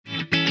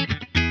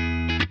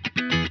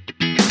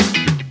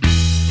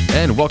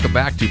And welcome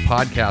back to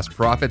Podcast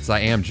Profits. I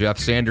am Jeff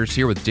Sanders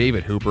here with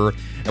David Hooper,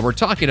 and we're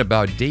talking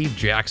about Dave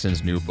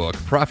Jackson's new book,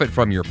 Profit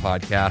from Your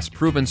Podcast,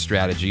 Proven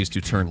Strategies to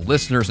Turn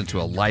Listeners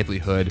into a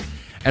Livelihood,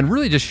 and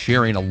really just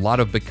sharing a lot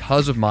of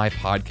because of my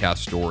podcast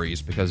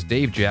stories, because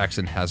Dave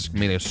Jackson has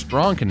made a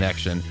strong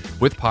connection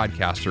with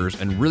podcasters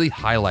and really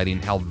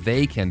highlighting how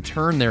they can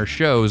turn their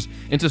shows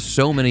into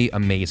so many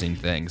amazing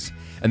things.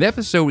 And the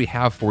episode we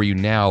have for you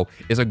now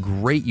is a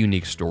great,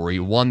 unique story,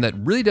 one that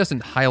really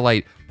doesn't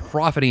highlight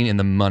profiting in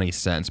the money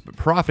sense, but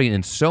profiting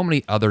in so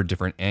many other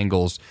different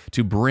angles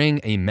to bring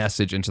a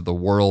message into the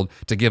world,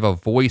 to give a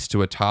voice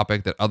to a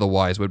topic that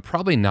otherwise would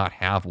probably not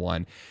have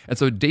one. And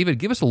so, David,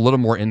 give us a little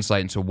more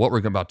insight into what we're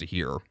about to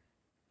hear.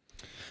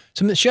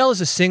 So Michelle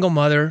is a single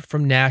mother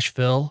from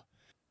Nashville.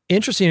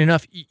 Interesting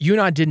enough, you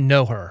and I didn't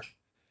know her.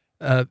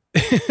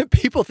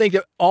 People think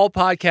that all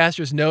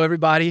podcasters know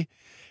everybody.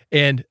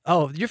 And,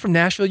 oh, you're from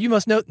Nashville, you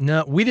must know.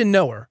 No, we didn't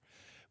know her.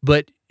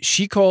 But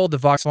she called the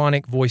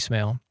Voxphonic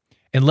voicemail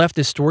and left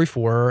this story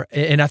for her.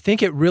 And I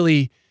think it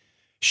really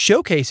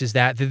showcases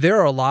that there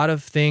are a lot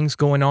of things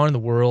going on in the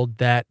world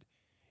that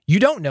you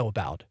don't know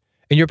about.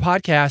 And your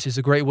podcast is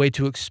a great way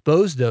to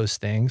expose those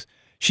things.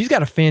 She's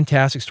got a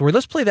fantastic story.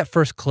 Let's play that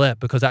first clip,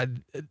 because I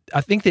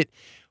think that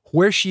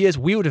where she is,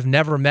 we would have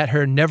never met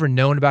her, never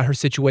known about her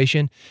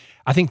situation.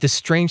 I think the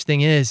strange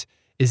thing is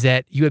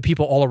that you had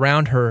people all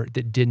around her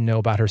that didn't know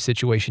about her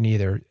situation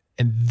either.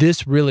 And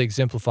this really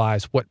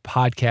exemplifies what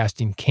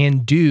podcasting can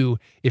do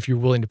if you're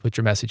willing to put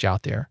your message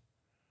out there.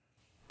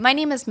 My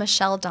name is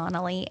Michelle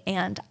Donnelly,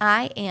 and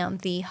I am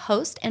the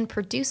host and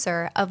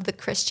producer of the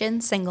Christian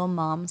Single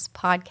Moms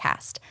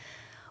podcast.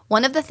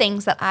 One of the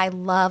things that I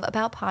love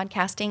about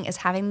podcasting is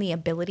having the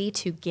ability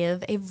to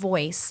give a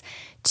voice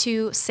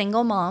to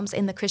single moms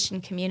in the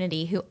Christian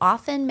community who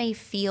often may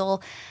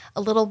feel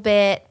a little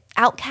bit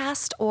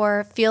outcast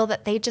or feel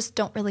that they just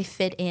don't really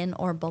fit in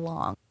or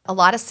belong. A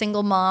lot of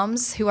single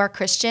moms who are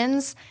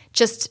Christians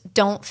just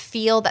don't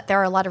feel that there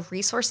are a lot of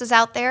resources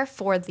out there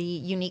for the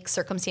unique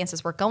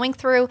circumstances we're going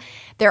through.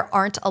 There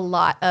aren't a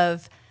lot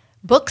of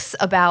books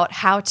about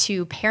how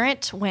to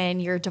parent when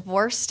you're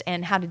divorced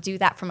and how to do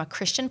that from a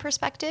Christian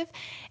perspective.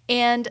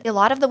 And a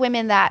lot of the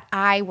women that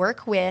I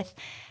work with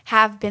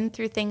have been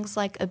through things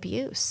like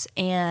abuse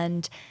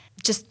and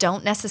just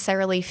don't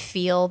necessarily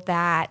feel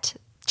that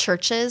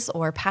churches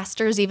or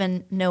pastors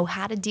even know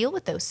how to deal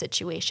with those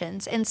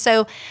situations. And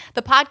so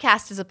the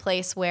podcast is a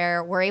place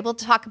where we're able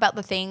to talk about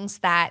the things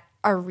that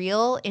are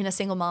real in a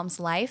single mom's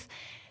life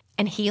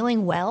and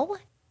healing well.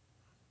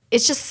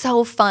 It's just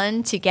so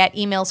fun to get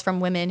emails from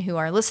women who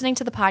are listening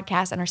to the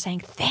podcast and are saying,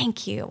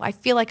 "Thank you. I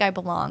feel like I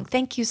belong.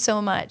 Thank you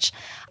so much.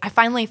 I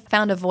finally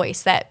found a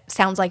voice that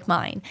sounds like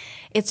mine."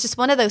 It's just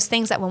one of those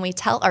things that when we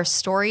tell our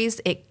stories,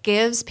 it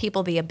gives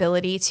people the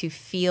ability to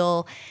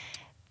feel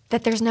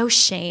that there's no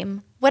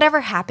shame,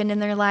 whatever happened in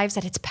their lives,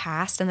 that it's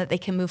past and that they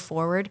can move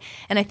forward.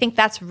 And I think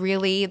that's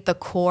really the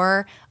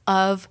core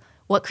of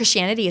what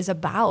Christianity is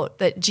about,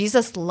 that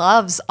Jesus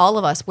loves all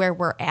of us where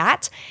we're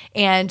at.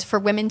 And for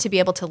women to be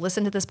able to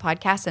listen to this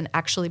podcast and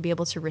actually be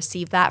able to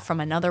receive that from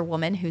another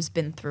woman who's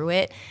been through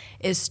it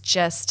is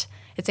just,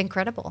 it's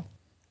incredible.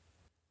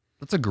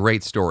 That's a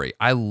great story.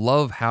 I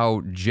love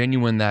how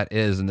genuine that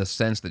is in the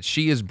sense that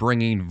she is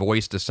bringing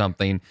voice to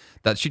something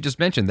that she just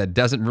mentioned that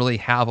doesn't really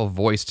have a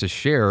voice to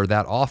share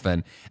that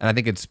often. And I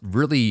think it's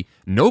really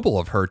noble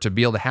of her to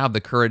be able to have the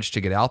courage to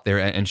get out there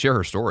and share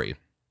her story.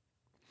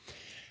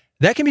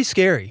 That can be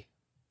scary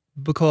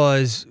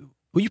because,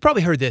 well, you've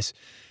probably heard this,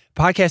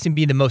 podcasting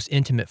being the most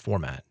intimate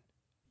format.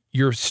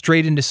 You're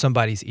straight into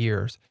somebody's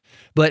ears.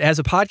 But as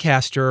a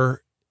podcaster,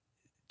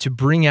 to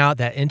bring out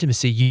that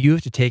intimacy, you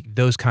have to take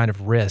those kind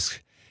of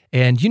risks.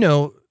 And, you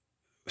know,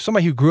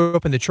 somebody who grew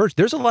up in the church,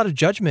 there's a lot of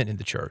judgment in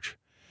the church,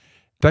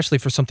 especially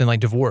for something like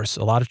divorce.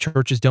 A lot of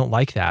churches don't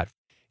like that.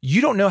 You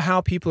don't know how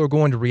people are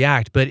going to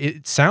react, but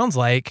it sounds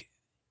like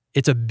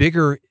it's a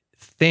bigger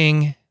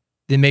thing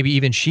than maybe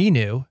even she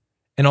knew.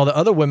 And all the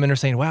other women are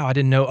saying, wow, I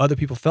didn't know other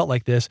people felt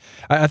like this.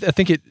 I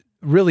think it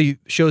really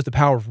shows the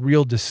power of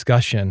real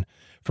discussion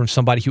from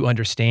somebody who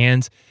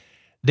understands.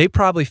 They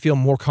probably feel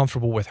more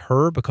comfortable with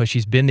her because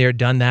she's been there,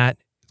 done that,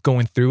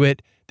 going through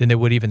it, than they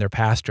would even their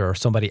pastor or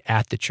somebody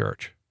at the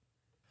church.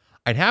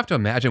 I'd have to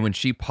imagine when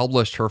she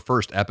published her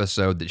first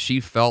episode that she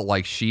felt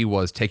like she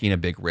was taking a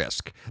big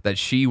risk, that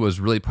she was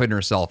really putting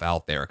herself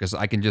out there. Because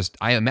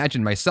I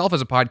imagine myself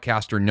as a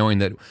podcaster knowing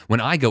that when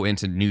I go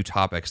into new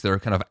topics that are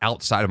kind of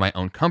outside of my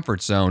own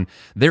comfort zone,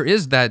 there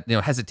is that,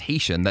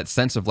 hesitation, that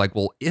sense of like,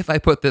 well, if I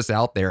put this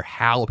out there,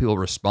 how will people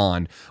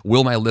respond?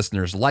 Will my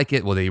listeners like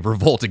it? Will they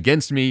revolt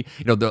against me?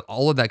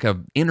 All of that kind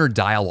of inner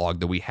dialogue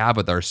that we have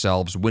with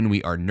ourselves when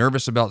we are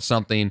nervous about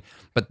something.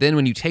 But then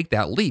when you take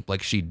that leap,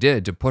 like she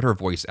did, to put her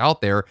voice out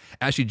there,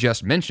 as she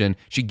just mentioned,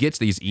 she gets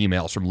these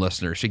emails from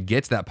listeners. She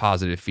gets that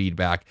positive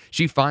feedback.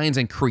 She finds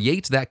and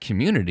creates that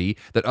community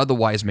that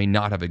otherwise may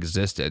not have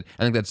existed.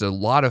 I think that's a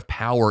lot of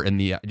power in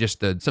the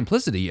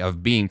simplicity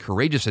of being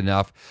courageous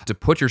enough to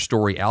put your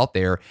story out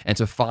there and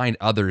to find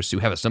others who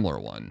have a similar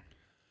one.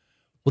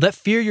 Well, that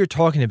fear you're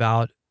talking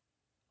about,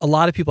 a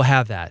lot of people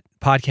have that.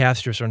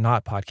 Podcasters or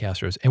not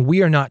podcasters. And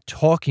we are not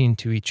talking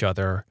to each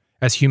other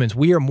as humans.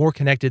 We are more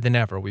connected than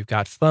ever. We've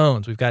got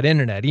phones, we've got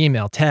internet,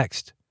 email,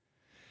 text.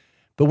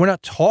 But we're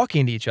not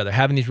talking to each other,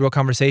 having these real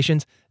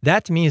conversations.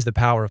 That to me is the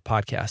power of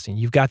podcasting.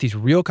 You've got these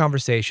real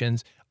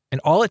conversations,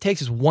 and all it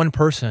takes is one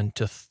person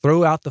to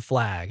throw out the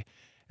flag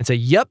and say,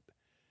 yep,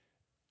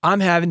 I'm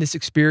having this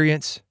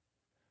experience.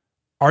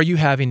 Are you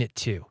having it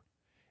too?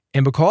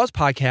 And because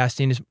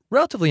podcasting is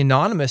relatively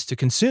anonymous to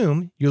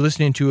consume, you're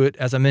listening to it,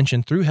 as I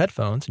mentioned, through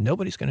headphones.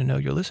 Nobody's going to know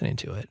you're listening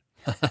to it.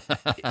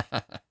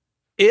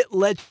 It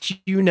lets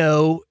you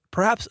know,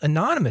 perhaps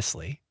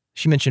anonymously.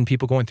 She mentioned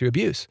people going through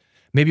abuse.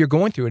 Maybe you're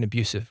going through an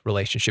abusive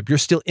relationship. You're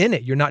still in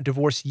it. You're not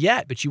divorced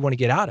yet, but you want to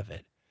get out of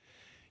it.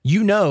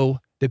 You know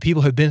that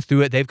people have been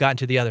through it. They've gotten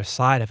to the other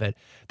side of it.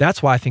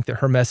 That's why I think that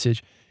her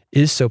message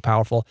is so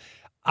powerful.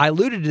 I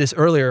alluded to this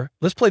earlier.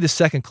 Let's play the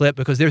second clip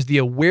because there's the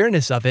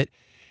awareness of it.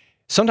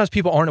 Sometimes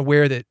people aren't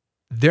aware that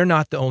they're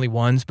not the only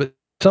ones, but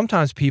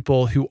sometimes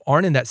people who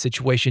aren't in that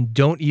situation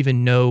don't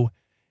even know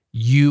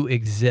you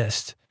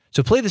exist.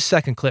 So play the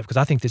second clip because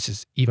I think this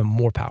is even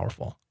more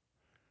powerful.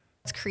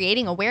 It's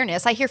creating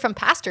awareness. I hear from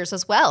pastors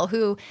as well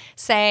who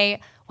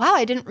say, wow,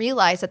 I didn't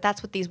realize that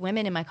that's what these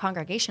women in my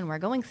congregation were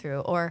going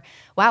through. Or,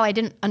 wow, I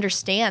didn't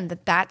understand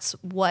that that's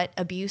what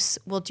abuse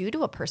will do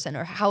to a person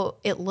or how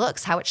it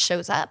looks, how it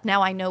shows up.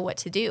 Now I know what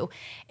to do.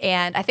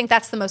 And I think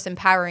that's the most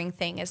empowering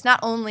thing is not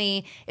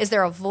only is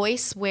there a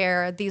voice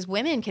where these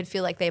women can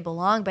feel like they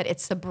belong, but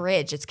it's the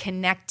bridge. It's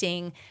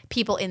connecting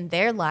people in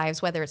their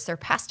lives, whether it's their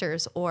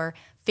pastors or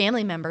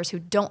family members who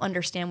don't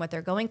understand what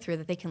they're going through,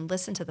 that they can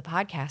listen to the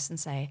podcast and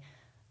say,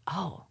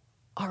 oh,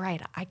 all right,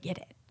 I get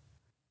it.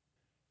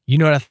 You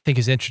know what I think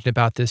is interesting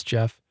about this,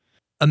 Jeff?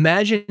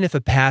 Imagine if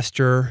a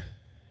pastor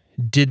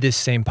did this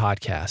same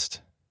podcast,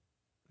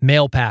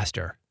 male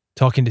pastor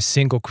talking to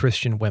single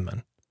Christian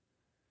women.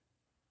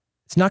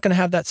 It's not going to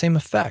have that same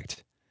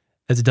effect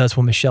as it does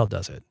when Michelle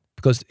does it.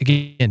 Because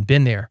again,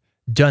 been there,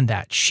 done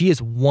that. She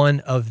is one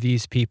of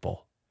these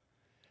people.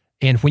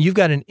 And when you've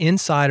got an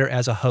insider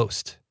as a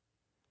host,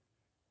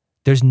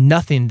 there's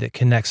nothing that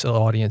connects an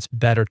audience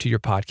better to your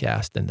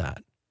podcast than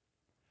that.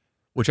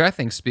 Which I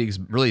think speaks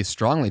really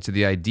strongly to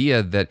the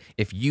idea that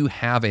if you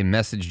have a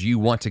message you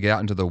want to get out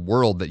into the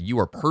world that you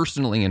are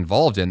personally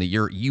involved in, that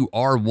you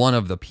are one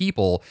of the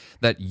people,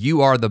 that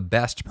you are the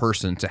best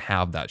person to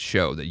have that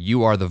show, that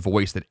you are the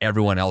voice that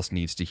everyone else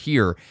needs to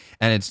hear.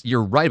 And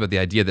you're right about the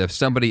idea that if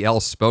somebody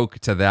else spoke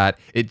to that,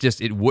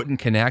 it wouldn't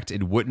connect,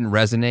 it wouldn't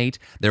resonate.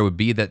 There would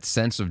be that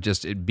sense of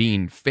just it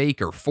being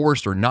fake or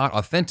forced or not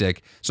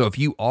authentic. So if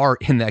you are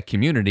in that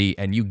community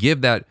and you give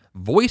that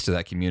voice to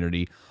that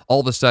community, all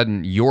of a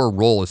sudden your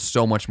role is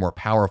so much more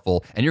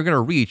powerful and you're going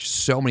to reach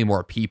so many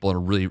more people in a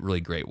really,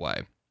 really great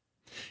way.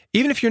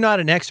 Even if you're not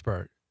an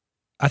expert,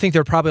 I think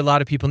there are probably a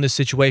lot of people in this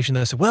situation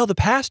that say, well, the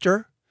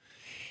pastor,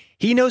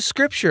 he knows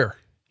scripture.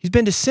 He's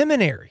been to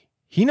seminary.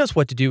 He knows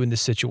what to do in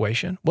this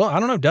situation. Well, I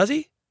don't know, does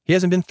he? He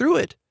hasn't been through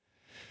it.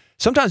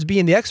 Sometimes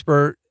being the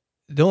expert,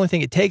 the only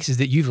thing it takes is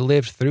that you've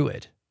lived through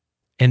it.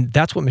 And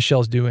that's what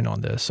Michelle's doing on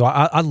this. So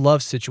I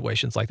love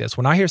situations like this.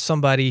 When I hear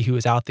somebody who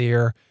is out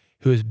there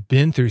who has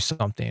been through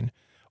something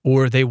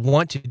or they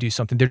want to do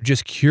something, they're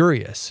just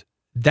curious.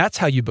 That's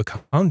how you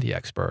become the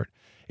expert.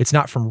 It's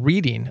not from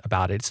reading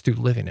about it, it's through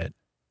living it.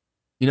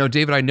 You know,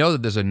 David, I know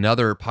that there's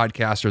another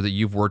podcaster that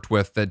you've worked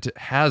with that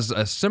has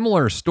a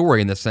similar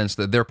story in the sense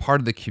that they're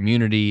part of the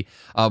community,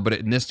 but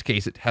in this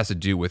case, it has to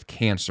do with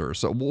cancer.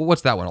 So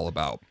what's that one all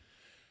about?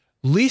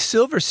 Lee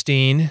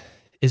Silverstein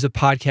is a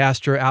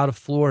podcaster out of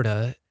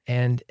Florida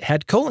and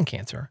had colon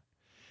cancer.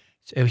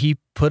 So he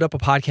put up a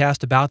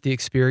podcast about the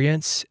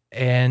experience,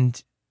 and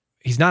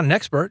he's not an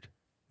expert,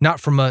 not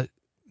from a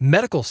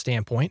medical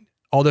standpoint,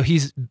 although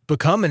he's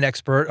become an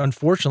expert,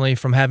 unfortunately,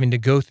 from having to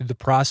go through the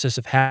process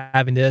of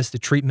having this, the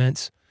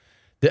treatments,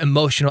 the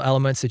emotional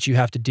elements that you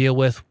have to deal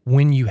with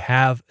when you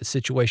have a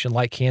situation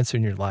like cancer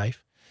in your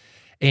life.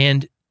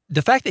 And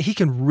the fact that he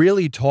can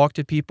really talk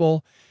to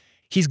people,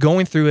 he's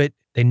going through it,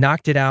 they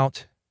knocked it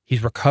out,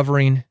 he's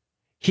recovering.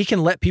 He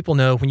can let people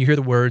know when you hear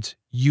the words,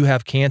 you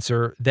have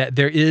cancer, that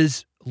there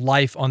is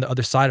life on the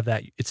other side of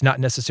that. It's not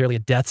necessarily a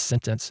death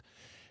sentence.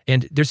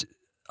 And there's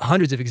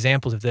hundreds of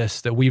examples of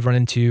this that we've run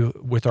into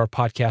with our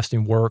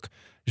podcasting work,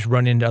 just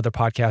run into other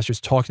podcasters,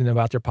 talking to them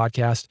about their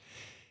podcast.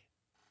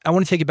 I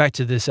want to take it back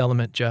to this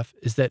element, Jeff,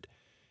 is that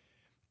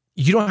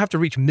you don't have to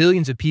reach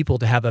millions of people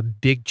to have a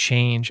big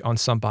change on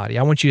somebody.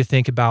 I want you to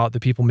think about the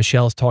people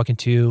Michelle is talking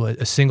to,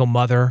 a single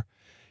mother.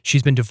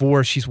 She's been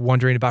divorced. She's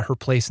wondering about her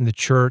place in the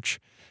church.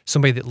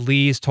 Somebody that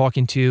Lee is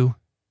talking to,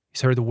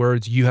 he's heard the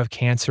words, you have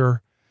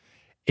cancer,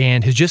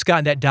 and has just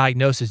gotten that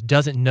diagnosis,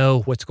 doesn't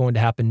know what's going to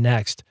happen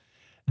next.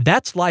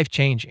 That's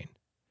life-changing.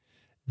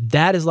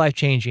 That is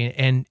life-changing.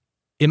 And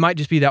it might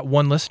just be that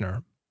one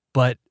listener,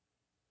 but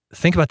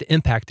think about the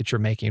impact that you're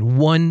making.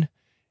 One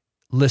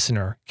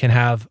listener can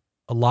have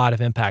a lot of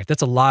impact.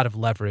 That's a lot of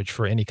leverage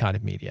for any kind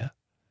of media.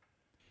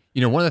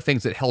 One of the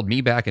things that held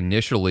me back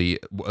initially,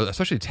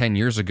 especially 10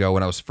 years ago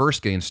when I was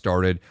first getting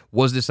started,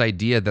 was this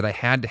idea that I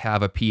had to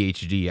have a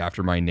PhD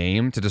after my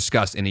name to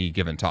discuss any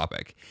given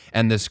topic.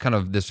 And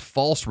this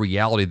false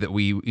reality that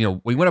we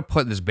want to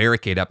put this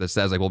barricade up that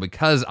says like, well,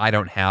 because I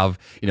don't have,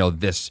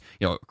 this,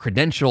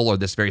 credential or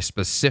this very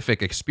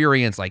specific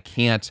experience, I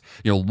can't,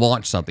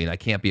 launch something. I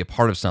can't be a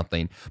part of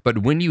something. But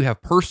when you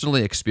have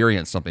personally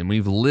experienced something, when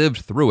you've lived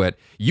through it,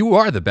 you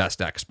are the best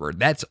expert.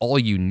 That's all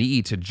you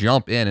need to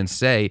jump in and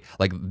say,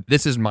 like,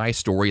 this is my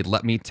story,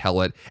 let me tell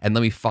it, and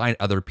let me find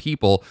other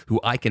people who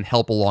I can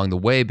help along the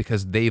way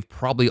because they've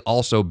probably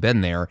also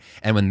been there.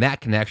 And when that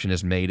connection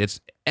is made,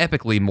 it's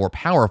epically more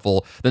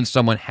powerful than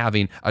someone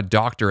having a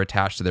doctor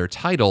attached to their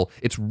title.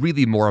 It's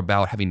really more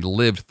about having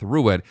lived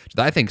through it,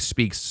 that I think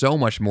speaks so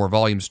much more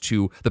volumes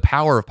to the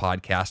power of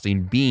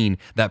podcasting being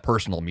that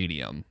personal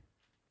medium.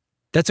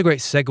 That's a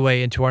great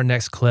segue into our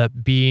next clip,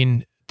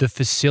 being the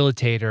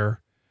facilitator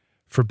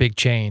for big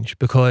change,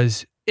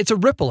 because it's a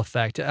ripple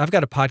effect. I've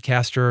got a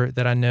podcaster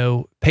that I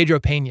know, Pedro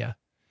Pena.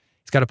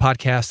 He's got a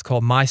podcast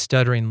called My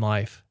Stuttering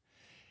Life.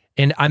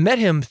 And I met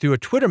him through a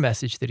Twitter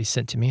message that he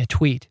sent to me, a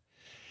tweet.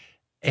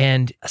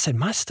 And I said,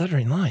 My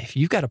Stuttering Life,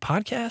 you've got a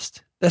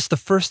podcast? That's the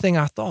first thing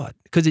I thought,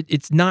 because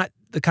it's not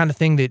the kind of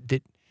thing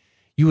that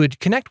you would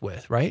connect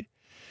with, right?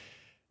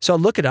 So I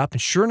look it up,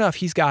 and sure enough,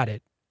 he's got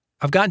it.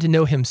 I've gotten to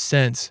know him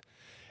since.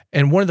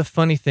 And one of the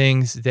funny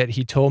things that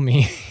he told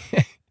me,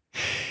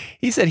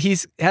 he said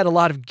he's had a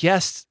lot of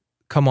guests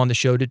come on the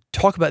show to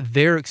talk about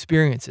their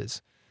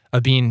experiences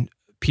of being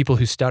people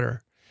who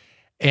stutter.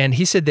 And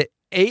he said that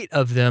 8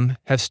 of them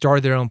have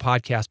started their own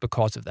podcast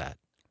because of that.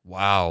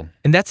 Wow.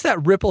 And that's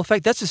that ripple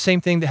effect. That's the same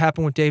thing that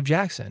happened with Dave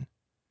Jackson.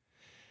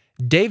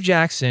 Dave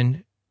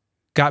Jackson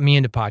got me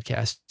into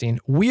podcasting.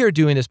 We are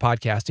doing this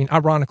podcasting,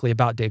 ironically,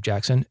 about Dave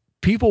Jackson.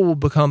 People will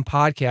become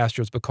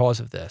podcasters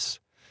because of this.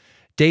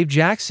 Dave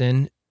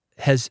Jackson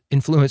has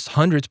influenced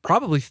hundreds,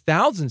 probably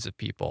thousands of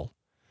people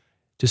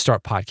to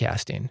start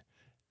podcasting.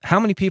 How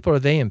many people are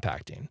they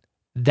impacting?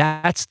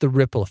 That's the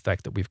ripple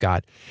effect that we've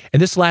got.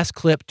 And this last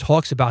clip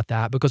talks about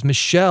that because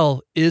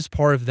Michelle is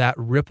part of that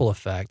ripple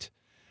effect.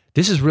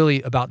 This is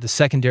really about the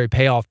secondary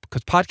payoff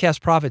because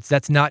podcast profits,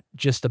 that's not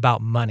just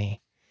about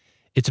money.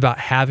 It's about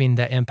having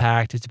that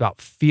impact. It's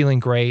about feeling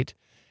great.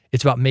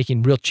 It's about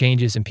making real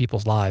changes in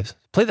people's lives.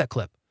 Play that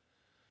clip.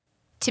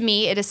 To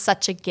me, it is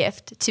such a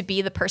gift to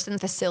be the person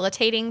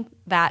facilitating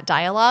that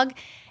dialogue.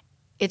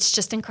 It's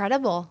just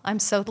incredible. I'm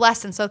so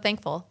blessed and so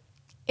thankful.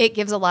 It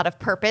gives a lot of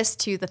purpose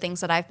to the things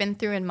that I've been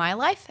through in my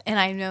life, and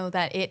I know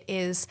that it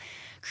is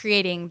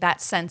creating that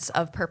sense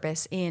of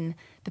purpose in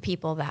the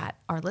people that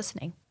are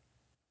listening.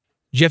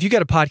 Jeff, you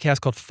got a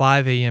podcast called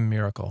 5 a.m.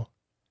 Miracle.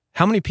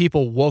 How many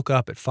people woke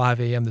up at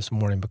 5 a.m. this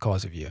morning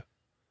because of you?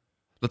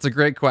 That's a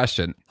great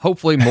question.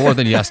 Hopefully more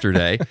than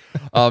yesterday.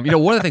 One of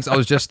the things I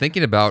was just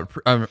thinking about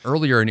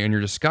earlier in your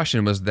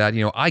discussion was that,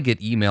 I get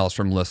emails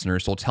from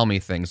listeners who'll tell me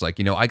things like,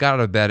 I got out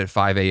of bed at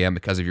 5 a.m.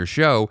 because of your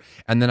show,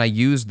 and then I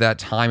used that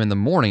time in the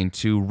morning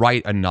to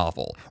write a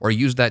novel, or I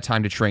used that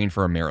time to train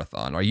for a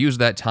marathon, or I used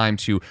that time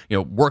to,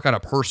 work on a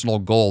personal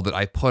goal that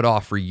I put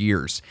off for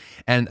years.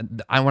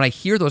 And when I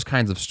hear those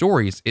kinds of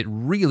stories, it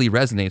really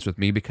resonates with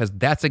me because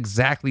that's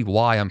exactly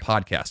why I'm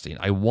podcasting.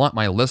 I want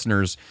my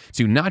listeners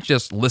to not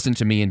just listen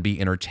to me and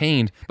be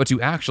entertained, but to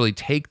actually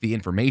take the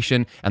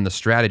information and the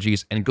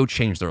strategies and go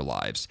change their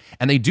lives.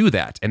 And they do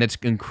that. And it's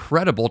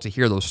incredible to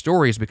hear those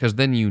stories because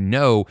then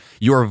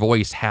your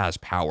voice has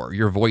power.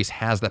 Your voice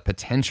has that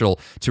potential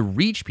to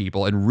reach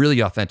people in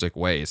really authentic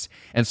ways.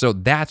 And so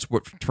that's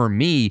what, for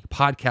me,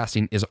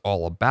 podcasting is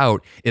all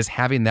about, is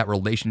having that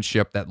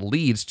relationship that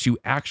leads to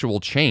actual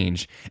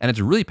change. And it's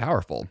really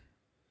powerful.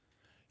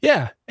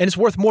 Yeah. And it's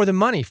worth more than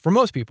money for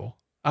most people.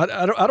 I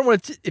don't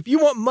want to, if you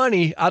want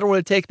money, I don't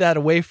want to take that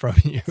away from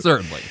you.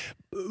 Certainly.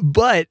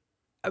 But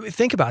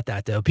think about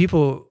that though.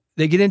 People,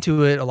 they get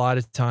into it a lot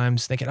of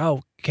times thinking,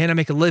 oh, can I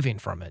make a living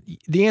from it?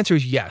 The answer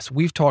is yes.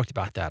 We've talked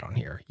about that on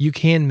here. You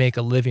can make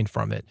a living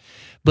from it.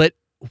 But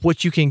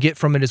what you can get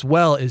from it as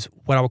well is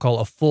what I would call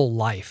a full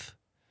life.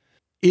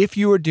 If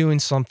you are doing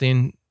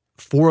something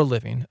for a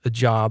living, a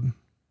job,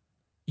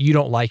 you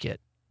don't like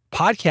it,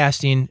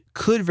 podcasting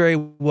could very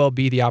well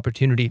be the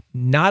opportunity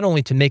not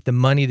only to make the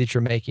money that you're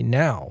making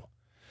now,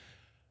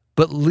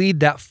 but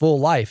lead that full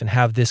life and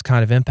have this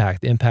kind of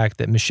impact, the impact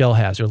that Michelle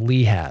has or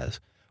Lee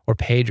has or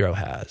Pedro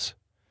has.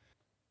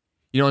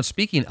 And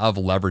speaking of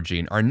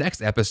leveraging, our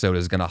next episode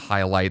is going to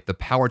highlight the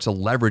power to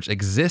leverage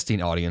existing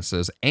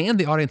audiences and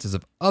the audiences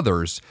of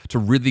others to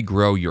really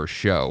grow your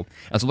show.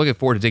 And so looking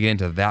forward to digging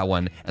into that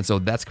one. And so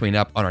that's coming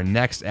up on our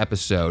next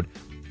episode.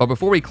 But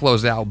before we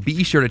close out,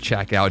 be sure to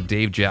check out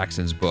Dave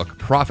Jackson's book,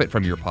 Profit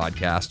from Your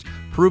Podcast,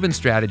 Proven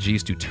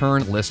Strategies to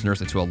Turn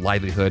Listeners into a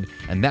Livelihood.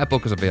 And that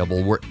book is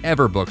available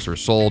wherever books are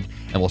sold.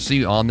 And we'll see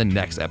you on the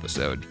next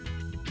episode.